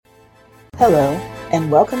Hello,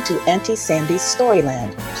 and welcome to Auntie Sandy's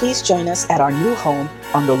Storyland. Please join us at our new home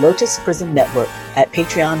on the Lotus Prism Network at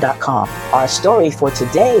patreon.com. Our story for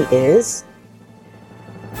today is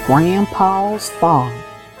Grandpa's Farm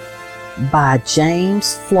by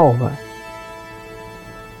James Flora.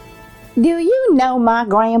 Do you know my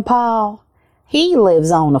grandpa? He lives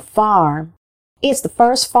on a farm. It's the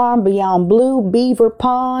first farm beyond Blue Beaver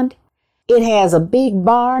Pond. It has a big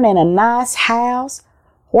barn and a nice house.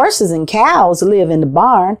 Horses and cows live in the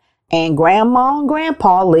barn, and Grandma and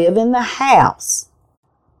Grandpa live in the house.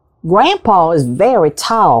 Grandpa is very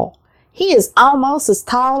tall. He is almost as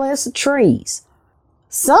tall as the trees.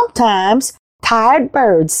 Sometimes tired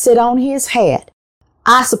birds sit on his head.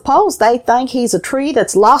 I suppose they think he's a tree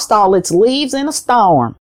that's lost all its leaves in a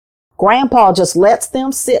storm. Grandpa just lets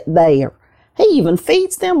them sit there. He even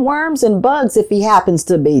feeds them worms and bugs if he happens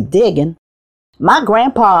to be digging. My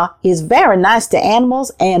grandpa is very nice to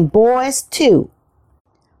animals and boys too.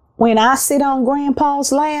 When I sit on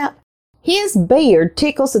Grandpa's lap, his beard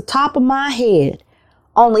tickles the top of my head.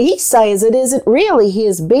 Only he says it isn't really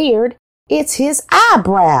his beard, it's his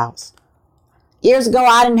eyebrows. Years ago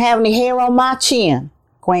I didn't have any hair on my chin,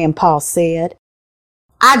 Grandpa said.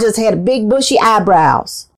 I just had big bushy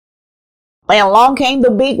eyebrows. Well, along came the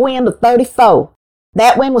big wind of 34.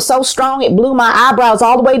 That wind was so strong it blew my eyebrows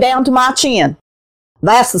all the way down to my chin.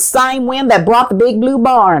 That's the same wind that brought the big blue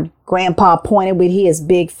barn, Grandpa pointed with his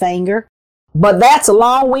big finger. But that's a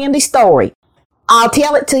long, windy story. I'll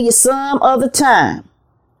tell it to you some other time.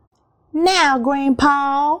 Now,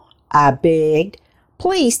 Grandpa, I begged,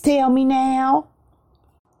 please tell me now.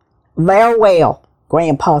 Very well,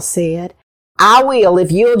 Grandpa said. I will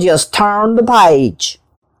if you'll just turn the page.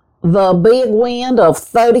 The big wind of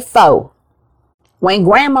 34. When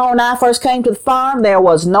Grandma and I first came to the farm, there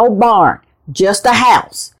was no barn. Just a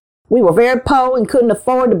house. We were very poor and couldn't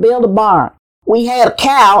afford to build a barn. We had a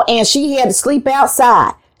cow and she had to sleep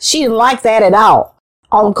outside. She didn't like that at all.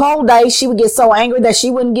 On cold days, she would get so angry that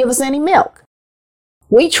she wouldn't give us any milk.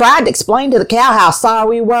 We tried to explain to the cow how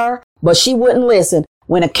sorry we were, but she wouldn't listen.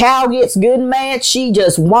 When a cow gets good and mad, she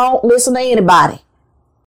just won't listen to anybody.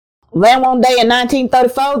 Then one day in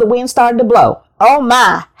 1934, the wind started to blow. Oh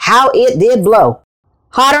my, how it did blow.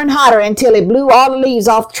 Hotter and hotter until it blew all the leaves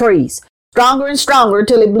off the trees. Stronger and stronger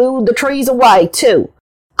till it blew the trees away, too.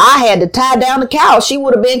 I had to tie down the cow. She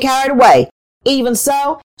would have been carried away. Even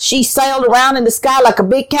so, she sailed around in the sky like a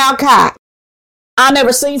big cow kite. I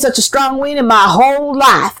never seen such a strong wind in my whole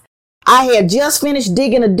life. I had just finished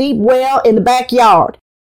digging a deep well in the backyard.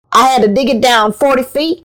 I had to dig it down 40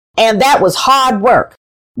 feet, and that was hard work.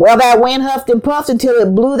 Well, that wind huffed and puffed until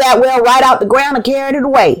it blew that well right out the ground and carried it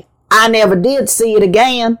away. I never did see it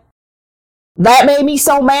again. That made me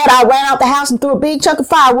so mad I ran out the house and threw a big chunk of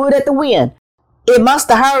firewood at the wind. It must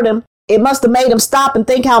have hurt him. It must have made him stop and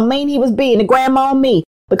think how mean he was being to Grandma and me,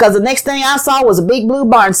 because the next thing I saw was a big blue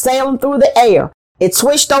barn sailing through the air. It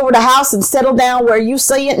swished over the house and settled down where you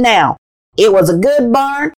see it now. It was a good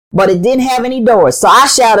barn, but it didn't have any doors, so I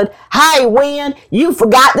shouted, "Hey, wind, you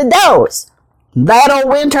forgot the doors." That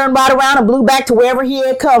old wind turned right around and blew back to wherever he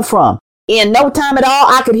had come from. In no time at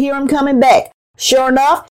all, I could hear him coming back. Sure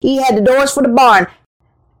enough, he had the doors for the barn,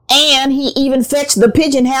 and he even fetched the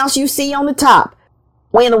pigeon house you see on the top.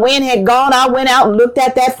 When the wind had gone, I went out and looked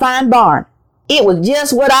at that fine barn. It was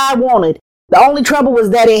just what I wanted. The only trouble was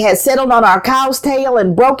that it had settled on our cow's tail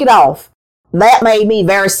and broke it off. That made me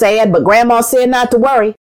very sad, but Grandma said not to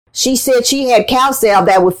worry. She said she had cow salve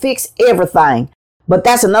that would fix everything. But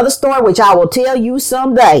that's another story which I will tell you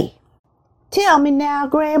someday. Tell me now,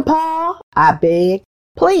 Grandpa, I begged.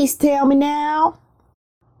 Please tell me now.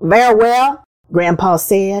 Very well, Grandpa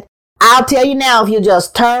said. I'll tell you now if you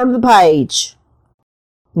just turn the page.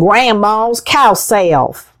 Grandma's cow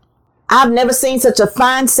salve. I've never seen such a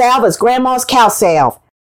fine salve as Grandma's cow salve.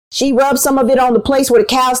 She rubbed some of it on the place where the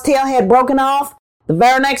cow's tail had broken off. The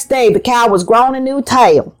very next day, the cow was growing a new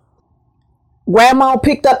tail. Grandma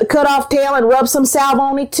picked up the cut-off tail and rubbed some salve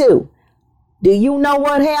on it too. Do you know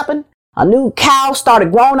what happened? A new cow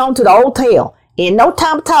started growing onto the old tail. In no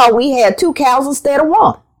time at all, we had 2 cows instead of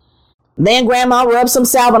 1. Then Grandma rubbed some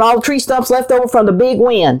salve on all the tree stumps left over from the big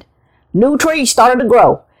wind. New trees started to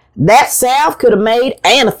grow. That salve could have made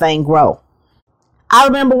anything grow. I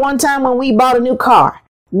remember one time when we bought a new car.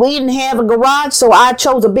 We didn't have a garage, so I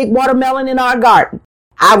chose a big watermelon in our garden.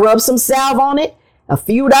 I rubbed some salve on it. A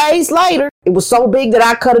few days later, it was so big that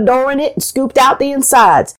I cut a door in it and scooped out the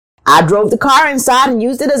insides. I drove the car inside and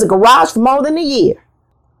used it as a garage for more than a year.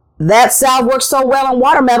 That salve worked so well on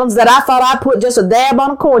watermelons that I thought I'd put just a dab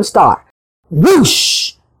on a cornstalk.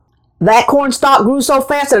 Whoosh! That cornstalk grew so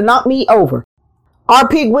fast that it knocked me over. Our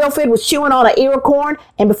pig Wilfred was chewing on an ear of corn,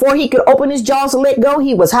 and before he could open his jaws to let go,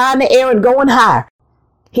 he was high in the air and going higher.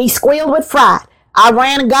 He squealed with fright. I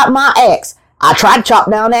ran and got my axe. I tried to chop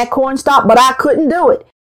down that corn stalk, but I couldn't do it.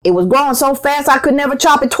 It was growing so fast I could never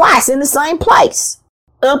chop it twice in the same place.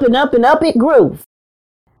 Up and up and up it grew.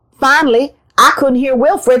 Finally, I couldn't hear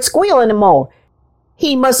Wilfred squeal anymore.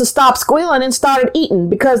 He must have stopped squealing and started eating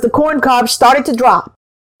because the corn cobs started to drop.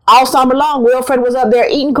 All summer long, Wilfred was up there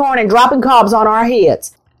eating corn and dropping cobs on our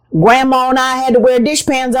heads. Grandma and I had to wear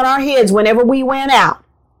dishpans on our heads whenever we went out.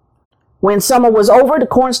 When summer was over, the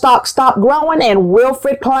corn stalk stopped growing and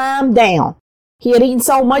Wilfred climbed down. He had eaten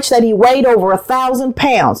so much that he weighed over 1,000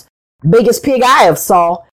 pounds. Biggest pig I ever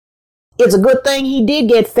saw. It's a good thing he did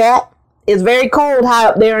get fat. It's very cold high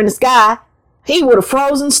up there in the sky. He would have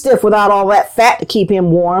frozen stiff without all that fat to keep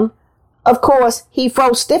him warm. Of course, he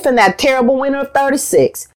froze stiff in that terrible winter of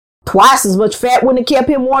 36. Twice as much fat wouldn't have kept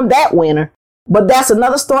him warm that winter. But that's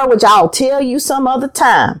another story which I'll tell you some other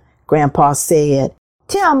time, Grandpa said.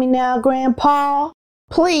 Tell me now, Grandpa.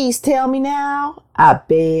 Please tell me now, I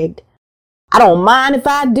begged. I don't mind if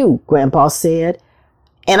I do, Grandpa said.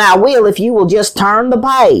 And I will if you will just turn the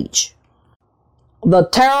page. The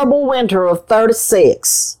terrible winter of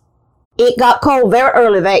 36. It got cold very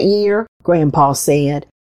early that year, Grandpa said.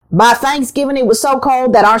 By Thanksgiving, it was so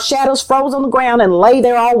cold that our shadows froze on the ground and lay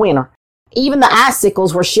there all winter. Even the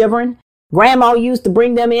icicles were shivering. Grandma used to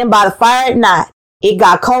bring them in by the fire at night. It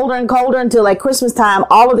got colder and colder until at Christmas time,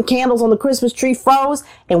 all of the candles on the Christmas tree froze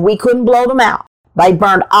and we couldn't blow them out. They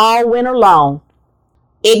burned all winter long.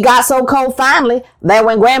 It got so cold finally that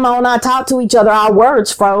when Grandma and I talked to each other, our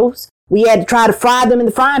words froze. We had to try to fry them in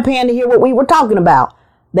the frying pan to hear what we were talking about.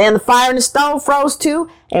 Then the fire in the stove froze too,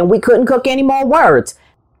 and we couldn't cook any more words.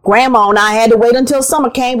 Grandma and I had to wait until summer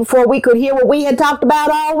came before we could hear what we had talked about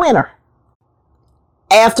all winter.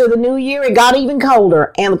 After the new year, it got even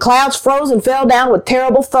colder, and the clouds froze and fell down with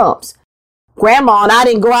terrible thumps. Grandma and I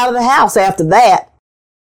didn't go out of the house after that.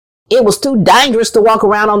 It was too dangerous to walk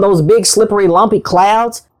around on those big, slippery, lumpy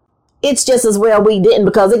clouds. It's just as well we didn't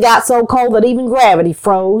because it got so cold that even gravity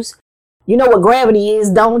froze. You know what gravity is,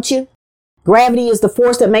 don't you? Gravity is the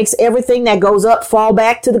force that makes everything that goes up fall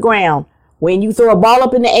back to the ground. When you throw a ball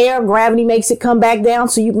up in the air, gravity makes it come back down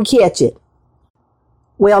so you can catch it.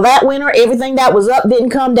 Well, that winter, everything that was up didn't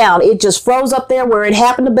come down. It just froze up there where it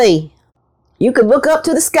happened to be. You could look up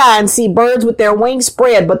to the sky and see birds with their wings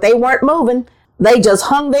spread, but they weren't moving. They just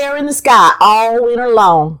hung there in the sky all winter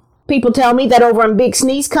long. People tell me that over in Big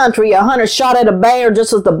Sneeze country, a hunter shot at a bear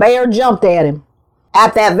just as the bear jumped at him.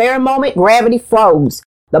 At that very moment, gravity froze.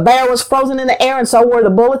 The bear was frozen in the air and so were the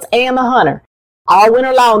bullets and the hunter. All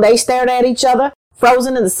winter long, they stared at each other,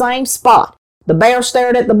 frozen in the same spot. The bear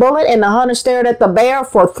stared at the bullet and the hunter stared at the bear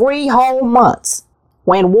for 3 whole months.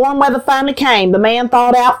 When warm weather finally came, the man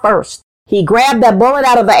thawed out first. He grabbed that bullet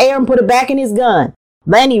out of the air and put it back in his gun.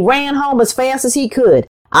 Then he ran home as fast as he could.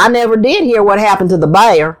 I never did hear what happened to the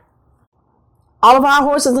bear. All of our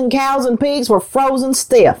horses and cows and pigs were frozen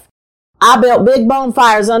stiff. I built big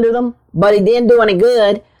bonfires under them, but it didn't do any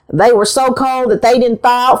good. They were so cold that they didn't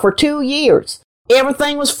thaw out for 2 years.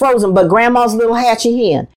 Everything was frozen but Grandma's little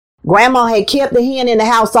hatchy hen. Grandma had kept the hen in the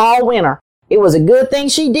house all winter. It was a good thing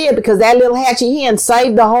she did because that little hatchy hen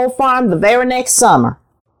saved the whole farm the very next summer.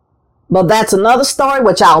 But that's another story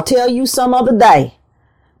which I'll tell you some other day.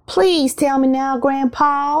 Please tell me now,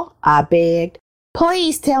 Grandpa, I begged.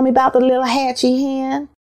 Please tell me about the little hatchy hen.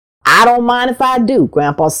 I don't mind if I do,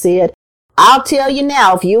 Grandpa said. I'll tell you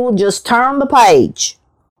now if you will just turn the page.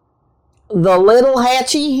 The little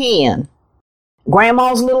hatchy hen.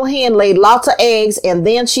 Grandma's little hen laid lots of eggs and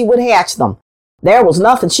then she would hatch them. There was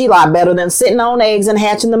nothing she liked better than sitting on eggs and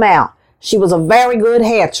hatching them out. She was a very good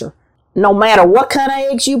hatcher. No matter what kind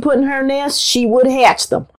of eggs you put in her nest, she would hatch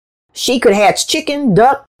them. She could hatch chicken,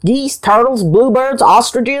 duck, geese, turtles, bluebirds,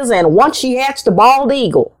 ostriches, and once she hatched a bald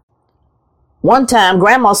eagle. One time,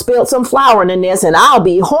 Grandma spilled some flour in the nest, and I'll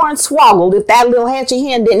be hornswoggled if that little hatchy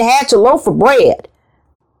hen didn't hatch a loaf of bread.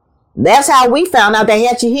 That's how we found out that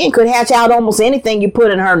hatchy hen could hatch out almost anything you put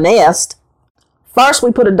in her nest. First,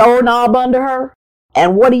 we put a doorknob under her,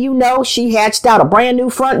 and what do you know? She hatched out a brand new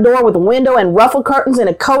front door with a window and ruffled curtains and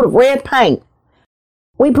a coat of red paint.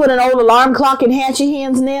 We put an old alarm clock in Hatchy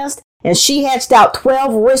Hen's nest, and she hatched out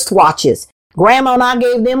 12 wristwatches. Grandma and I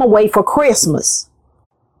gave them away for Christmas.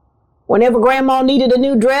 Whenever Grandma needed a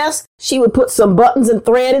new dress, she would put some buttons and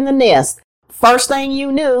thread in the nest. First thing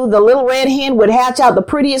you knew, the little red hen would hatch out the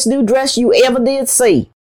prettiest new dress you ever did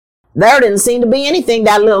see. There didn't seem to be anything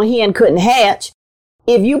that little hen couldn't hatch.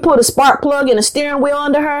 If you put a spark plug and a steering wheel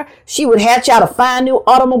under her, she would hatch out a fine new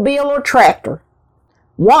automobile or tractor.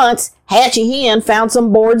 Once, Hatchy Hen found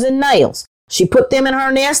some boards and nails. She put them in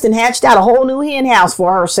her nest and hatched out a whole new hen house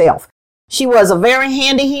for herself. She was a very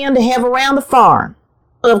handy hen to have around the farm.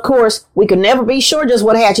 Of course, we could never be sure just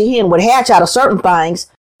what Hatchy Hen would hatch out of certain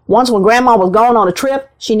things. Once when Grandma was going on a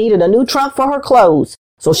trip, she needed a new trunk for her clothes.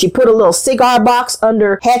 So she put a little cigar box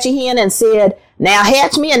under Hatchy Hen and said, "Now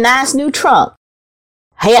hatch me a nice new trunk."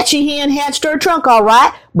 Hatchy Hen hatched her trunk all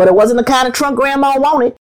right, but it wasn't the kind of trunk Grandma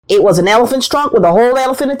wanted. It was an elephant's trunk with a whole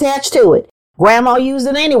elephant attached to it. Grandma used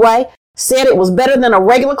it anyway, said it was better than a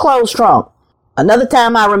regular clothes trunk. Another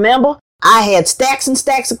time I remember, I had stacks and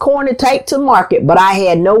stacks of corn to take to market, but I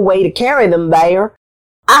had no way to carry them there.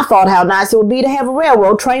 I thought how nice it would be to have a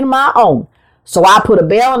railroad train of my own. So I put a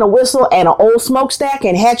bell and a whistle and an old smokestack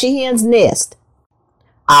in Hatchy Hen's nest.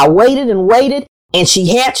 I waited and waited, and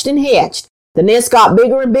she hatched and hatched. The nest got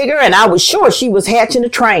bigger and bigger, and I was sure she was hatching a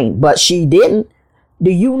train, but she didn't.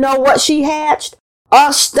 Do you know what she hatched?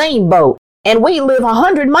 A steamboat, and we live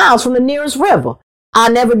 100 miles from the nearest river. I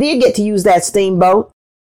never did get to use that steamboat.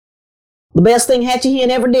 The best thing Hatchy Hen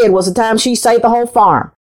ever did was the time she saved the whole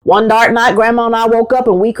farm. One dark night, Grandma and I woke up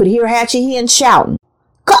and we could hear Hatchy Hen shouting,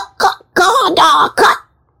 "Cut, cut, cut, cut."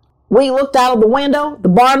 We looked out of the window. The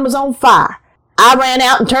barn was on fire. I ran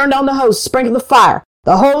out and turned on the hose to sprinkle the fire.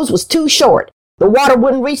 The hose was too short. The water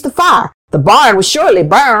wouldn't reach the fire. The barn would surely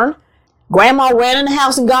burn. Grandma ran in the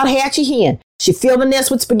house and got Hatchy Hen. She filled the nest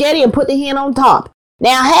with spaghetti and put the hen on top.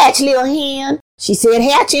 "Now hatch, little hen," she said.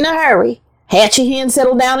 "Hatch in a hurry." Hatchy Hen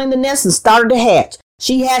settled down in the nest and started to hatch.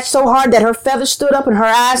 She hatched so hard that her feathers stood up and her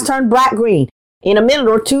eyes turned bright green. In a minute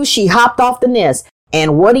or two, she hopped off the nest.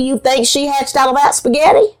 And what do you think she hatched out of that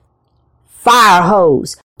spaghetti? Fire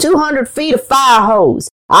hose. 200 feet of fire hose.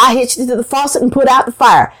 I hitched it to the faucet and put out the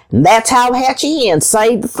fire. And that's how Hatchy Hen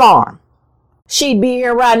saved the farm. She'd be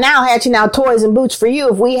here right now hatching out toys and boots for you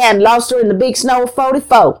if we hadn't lost her in the big snow of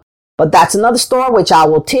 44. But that's another story which I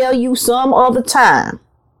will tell you some other time.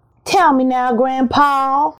 "Tell me now,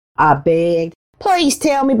 Grandpa," I begged. "Please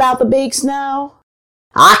tell me about the big snow."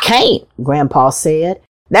 "I can't," Grandpa said.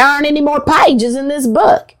 "There aren't any more pages in this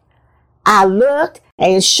book." I looked,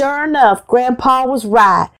 and sure enough, Grandpa was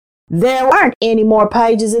right. There weren't any more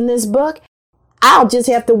pages in this book. I'll just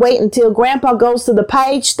have to wait until Grandpa goes to the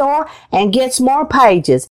page store and gets more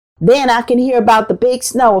pages. Then I can hear about the big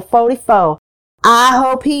snow of 44. I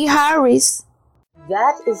hope he hurries.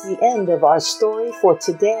 That is the end of our story for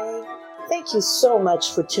today. Thank you so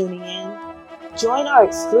much for tuning in. Join our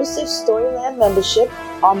exclusive Storyland membership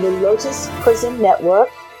on the Lotus Prism Network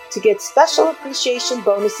to get special appreciation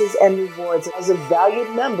bonuses and rewards as a valued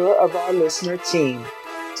member of our listener team.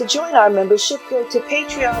 To join our membership, go to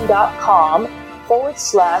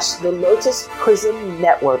patreon.com/the Lotus Prism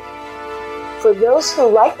Network. For those who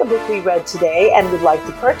like the book we read today and would like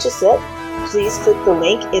to purchase it, please click the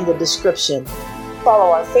link in the description.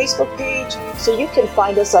 Follow our Facebook page so you can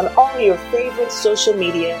find us on all your favorite social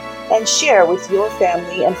media and share with your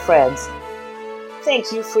family and friends.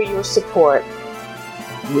 Thank you for your support.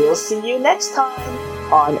 We'll see you next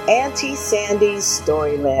time on Auntie Sandy's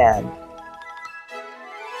Storyland.